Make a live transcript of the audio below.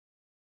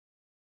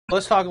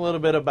Let's talk a little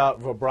bit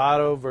about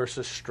vibrato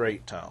versus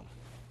straight tone.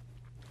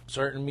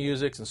 Certain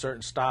musics and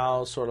certain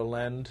styles sort of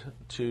lend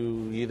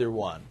to either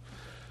one.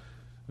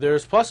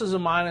 There's pluses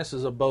and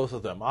minuses of both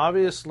of them.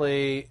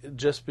 Obviously,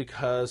 just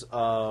because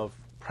of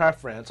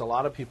preference, a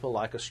lot of people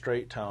like a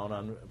straight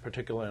tone,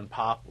 particularly in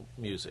pop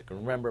music. And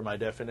remember, my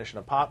definition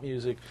of pop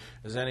music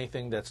is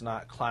anything that's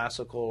not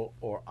classical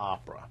or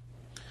opera.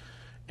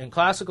 In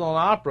classical and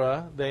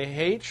opera, they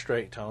hate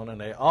straight tone and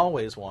they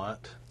always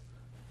want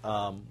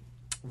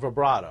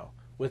vibrato,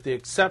 with the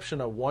exception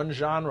of one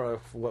genre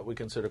of what we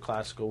consider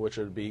classical, which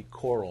would be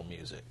choral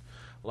music.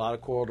 A lot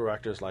of choral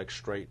directors like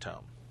straight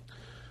tone.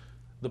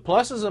 The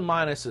pluses and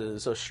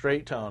minuses of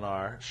straight tone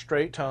are,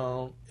 straight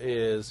tone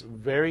is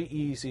very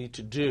easy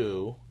to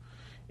do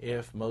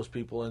if most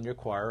people in your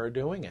choir are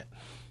doing it.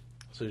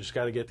 So you just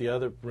got to get the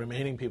other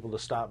remaining people to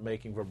stop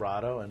making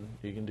vibrato and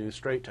you can do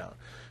straight tone.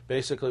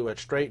 Basically what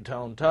straight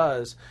tone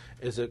does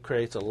is it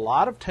creates a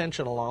lot of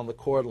tension along the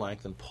chord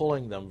length and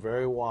pulling them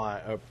very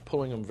wide, or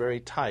pulling them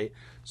very tight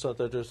so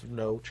that there's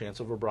no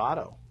chance of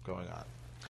vibrato going on.